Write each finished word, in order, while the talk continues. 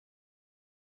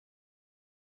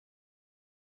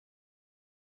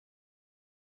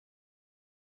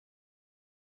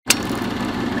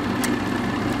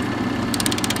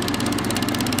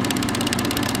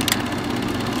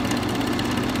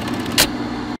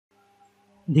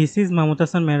This is Mahmoud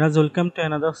Hassan Mehraj. Welcome to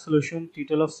another solution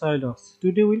tutorial of SolidWorks.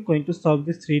 Today we are going to solve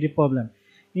this 3D problem.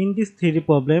 In this 3D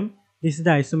problem, this is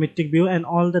the isometric view and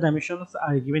all the dimensions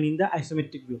are given in the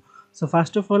isometric view. So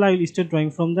first of all, I will start drawing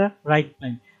from the right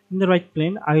plane. In the right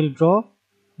plane, I will draw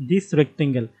this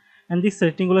rectangle, and this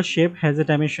rectangular shape has a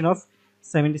dimension of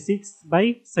 76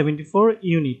 by 74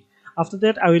 unit. After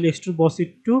that, I will extrude boss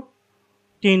it to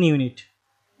 10 unit.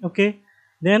 Okay,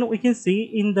 then we can see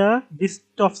in the this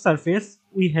top surface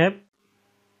we have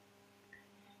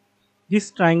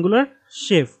this triangular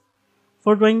shape.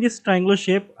 For drawing this triangular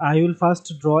shape, I will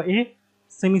first draw a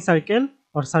semicircle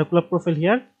or circular profile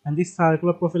here, and this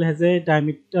circular profile has a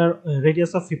diameter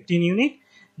radius of 15 unit.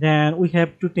 Then we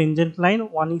have two tangent line,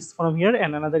 one is from here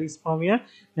and another is from here.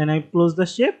 Then I close the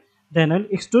shape, then I'll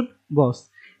extrude boss,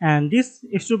 and this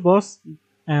extrude boss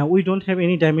we don't have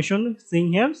any dimension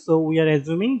seen here, so we are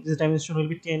assuming this dimension will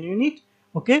be 10 unit.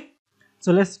 Okay,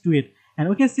 so let's do it, and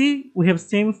we can see we have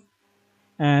same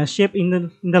shape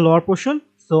in the lower portion.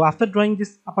 So after drawing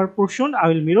this upper portion, I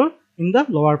will mirror in the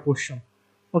lower portion.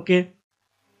 Okay,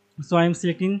 so I am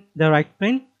selecting the right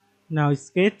plane. Now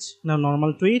sketch, now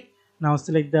normal to it. Now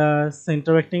select the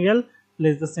center rectangle,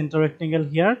 place the center rectangle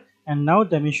here, and now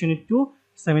dimension it to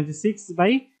 76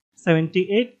 by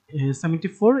 78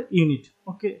 74 unit.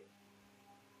 Okay,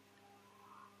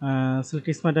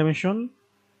 select smart dimension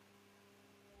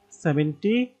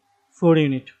 74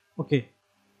 unit. Okay,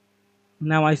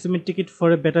 now isometric it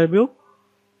for a better view.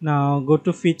 Now go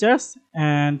to features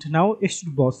and now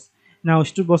extrude boss. Now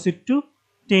extrude boss it to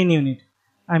 10 unit.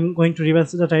 I'm going to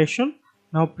reverse the direction.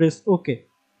 Now press OK.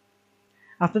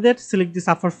 After that, select this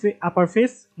upper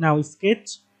face. Now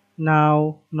sketch.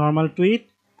 Now normal to it.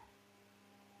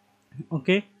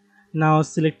 Okay. Now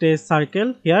select a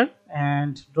circle here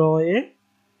and draw a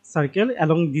circle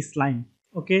along this line.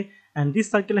 Okay. And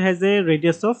this circle has a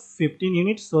radius of 15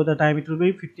 units, so the diameter will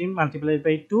be 15 multiplied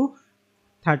by 2,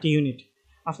 30 unit.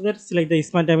 After that, select the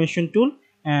smart dimension tool,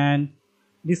 and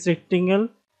this rectangle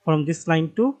from this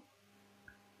line to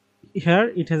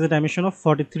here, it has a dimension of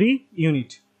 43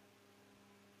 unit.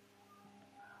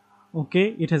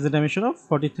 Okay, it has a dimension of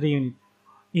 43 unit.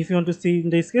 If you want to see in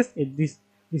this case, this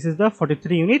is the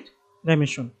 43 unit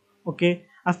dimension. Okay,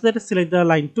 after that, select the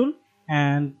line tool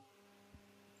and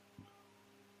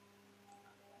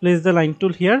place the line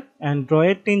tool here and draw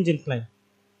a tangent line.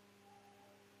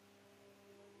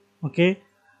 Okay,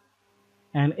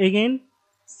 and again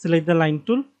select the line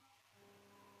tool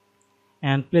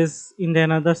and place in the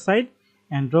another side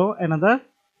and draw another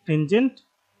tangent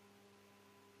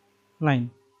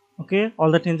line. Okay, all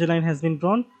the tangent line has been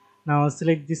drawn. Now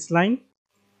select this line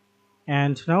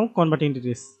and now convert into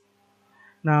this.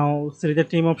 Now select the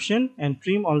trim option and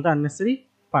trim all the unnecessary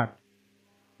part.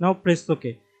 Now press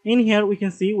OK. In here we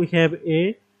can see we have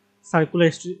a circular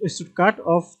extrude cut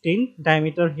of 10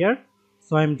 diameter here.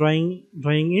 So I am drawing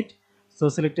it. So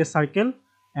select a circle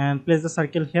and place the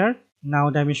circle here.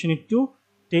 Now dimension it to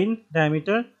 10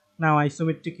 diameter. Now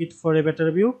isometric it for a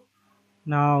better view.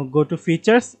 Now go to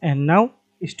features and now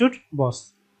extrude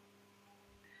boss.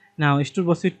 Now extrude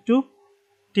boss it to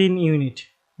 10 unit.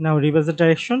 Now reverse the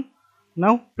direction.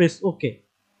 Now press OK.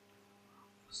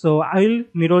 So I will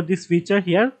mirror this feature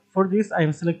here. For this I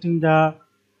am selecting the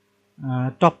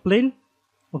top plane.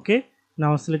 Okay,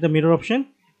 now select the mirror option.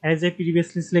 As I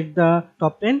previously select the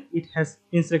top plane, it has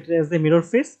been selected as the mirror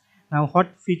face. Now what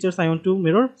features I want to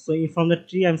mirror? So from the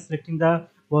tree I am selecting the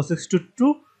boss extrude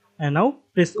to, and now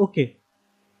press OK.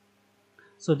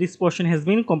 So this portion has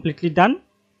been completely done.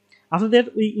 After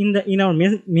that, we in our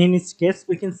main sketch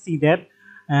we can see that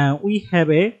we have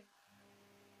a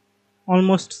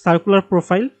almost circular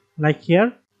profile like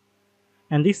here,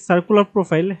 and this circular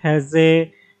profile has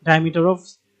a diameter of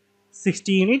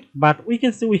 60 unit, but we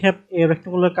can see we have a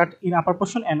rectangular cut in upper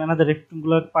portion and another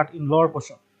rectangular part in lower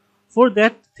portion. For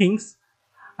that things,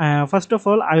 first of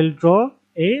all I will draw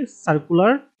a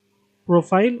circular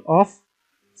profile of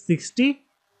 60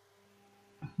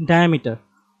 diameter.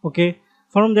 Okay,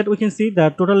 from that we can see the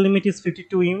total limit is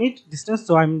 52 unit distance,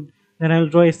 so I will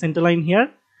draw a center line here.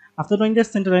 After drawing the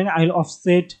center line, I will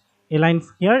offset a line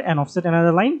here and offset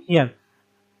another line here,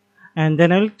 and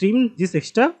then I will trim this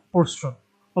extra portion.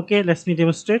 Okay, let me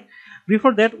demonstrate.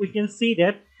 Before that, we can see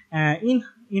that in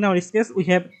our sketch we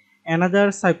have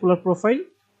another circular profile,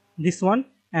 this one,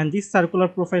 and this circular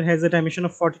profile has a dimension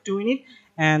of 42 unit,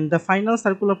 and the final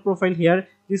circular profile here,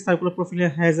 this circular profile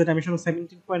has a dimension of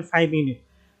 17.5 unit.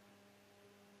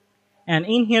 And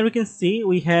in here we can see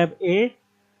we have a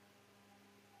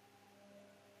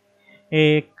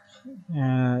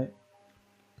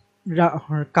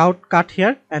cut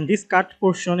here, and this cut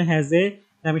portion has a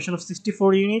dimension of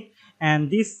 64 unit, and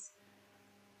this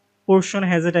portion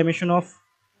has a dimension of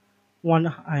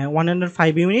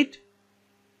 105 unit,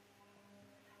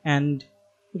 and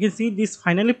you can see this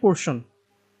finally portion,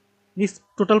 this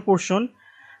total portion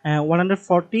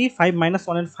 145 minus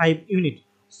 105 unit,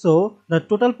 so the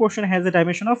total portion has a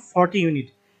dimension of 40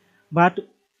 unit, but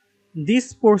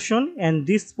this portion and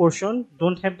this portion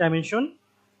don't have dimension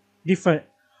differ.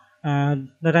 The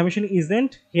dimension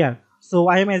isn't here, so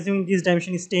I am assuming this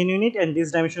dimension is 10 unit and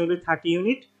this dimension will be 30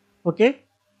 unit. Okay,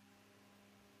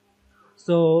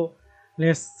 so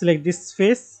let's select this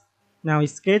face. Now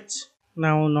sketch,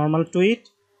 now normal to it,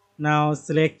 now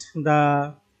select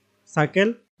the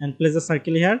circle and place the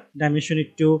circle here, dimension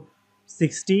it to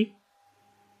 60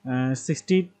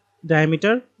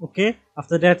 diameter. Okay,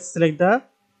 after that select the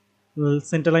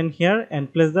center line here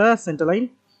and place the center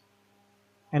line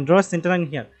and draw a center line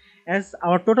here. As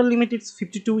our total limit is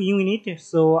 52 unit,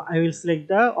 so I will select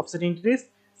the offset interest,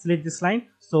 select this line.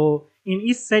 So in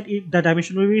each side the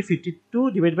dimension will be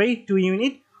 52 divided by 2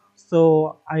 unit,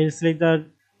 so I will select the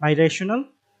bidirectional.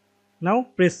 Now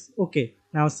press OK.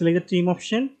 Now select the trim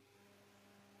option,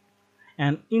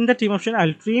 and in the trim option I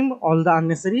will trim all the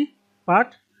unnecessary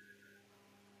part.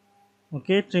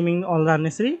 Okay, trimming all the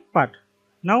unnecessary part.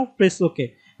 Now press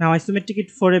OK. Now isometric it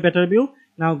for a better view.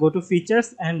 Now go to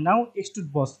features and now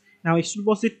extrude boss. Now extrude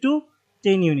boss it to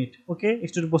 10 unit. Okay,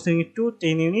 extrude bossing it to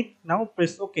 10 unit. Now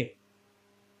press OK.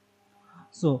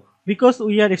 So because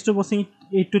we are extrude bossing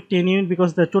it to 10 unit,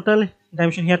 because the total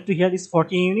dimension here to here is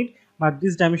 40 unit, but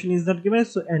this dimension is not given,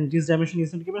 so and this dimension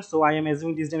is not given, so I am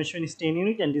assuming this dimension is 10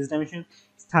 unit and this dimension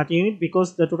is 30 unit,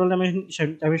 because the total dimension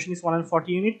is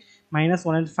 140 unit minus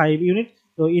 105 unit,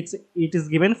 so it is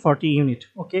given 40 unit.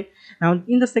 Okay, now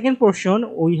in the second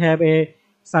portion we have a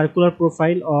circular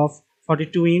profile of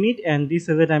 42 unit, and this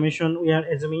is a dimension, we are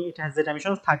assuming it has a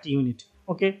dimension of 30 unit.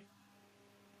 Okay,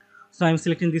 so I'm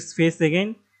selecting this face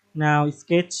again. Now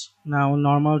sketch, now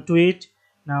normal to it,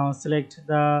 now select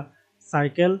the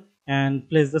circle and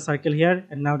place the circle here,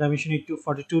 and now dimension it to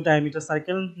 42 diameter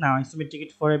circle. Now isometric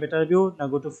it for a better view. Now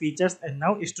go to features and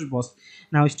now extrude boss.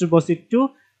 Now extrude boss it to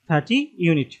 30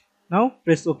 unit. Now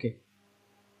press OK.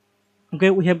 Okay,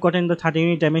 we have gotten the 30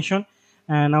 unit dimension.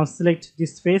 Now select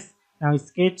this face, now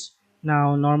sketch,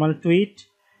 now normal to it,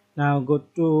 now go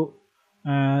to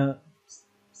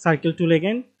circle tool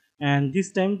again, and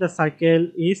this time the circle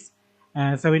is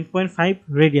 7.5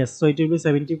 radius, so it will be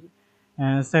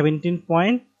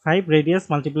 17.5 radius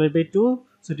multiplied by 2,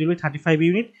 so it will be 35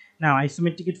 unit. Now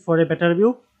isometric it for a better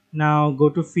view. Now go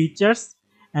to features,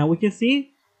 and we can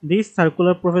see this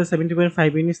circular profile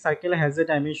 70.5 unit circle has a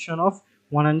dimension of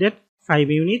 105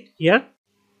 unit here.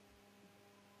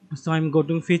 So I'm going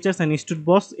to features and extrude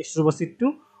boss it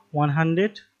to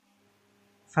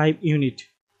 105 unit.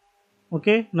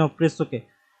 Okay, now press OK.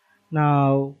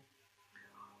 Now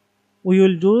we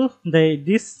will do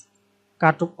this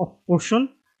cut of portion,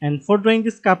 and for drawing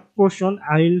this cut portion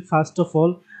I will first of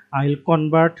all I will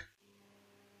convert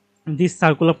this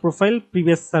circular profile,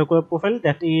 previous circular profile,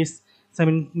 that is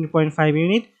 17.5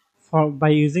 unit, by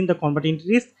using the convert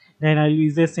interest. Then I will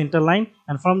use a center line,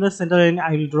 and from the center line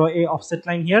I will draw a offset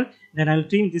line here. Then I will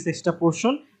trim this extra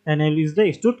portion. Then I will use the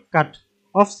extrude cut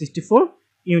of 64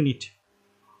 unit.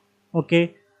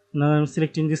 Okay, now I am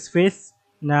selecting this face.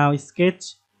 Now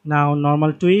sketch, now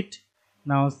normal to it.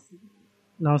 Now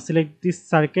select this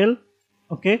circle.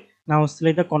 Okay, now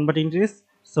select the convert interest.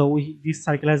 So this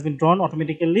circle has been drawn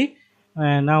automatically.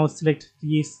 Now select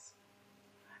this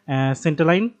center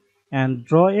line and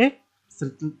draw a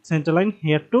center line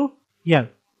here to here.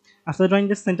 After drawing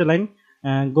this center line,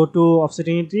 go to offset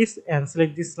interest and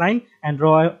select this line and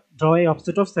draw a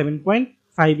offset of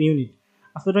 7.5 unit.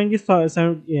 After drawing this,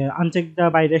 uncheck the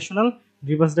bidirectional,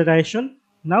 reverse the direction.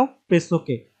 Now press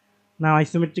OK. Now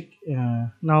isometric.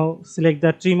 Now select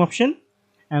the trim option,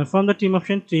 and from the trim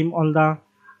option trim all the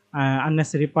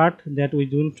unnecessary part that we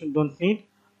don't need.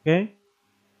 Okay,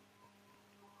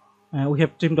 we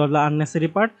have trimmed all the unnecessary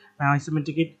part. Now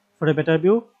isometric it for a better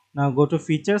view. Now go to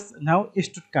features. Now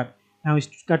extrude cut. Now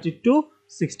extrude cut it to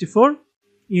 64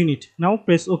 unit. Now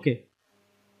press OK.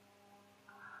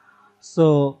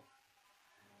 So,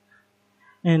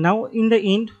 and now in the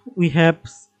end we have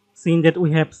seen that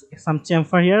we have some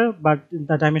chamfer here, but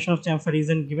the dimension of chamfer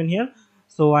isn't given here.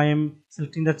 So I am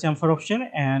selecting the chamfer option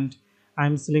and I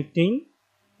am selecting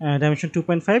dimension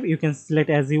 2.5. You can select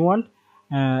as you want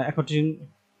according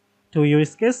to your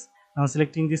case. Now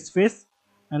selecting this face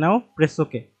and now press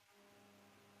OK.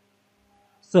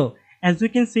 So as we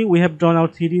can see, we have drawn our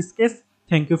 3D sketch.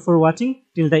 Thank you for watching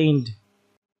till the end.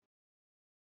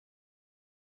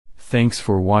 Thanks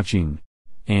for watching,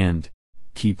 and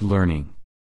keep learning.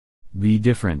 Be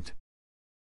different.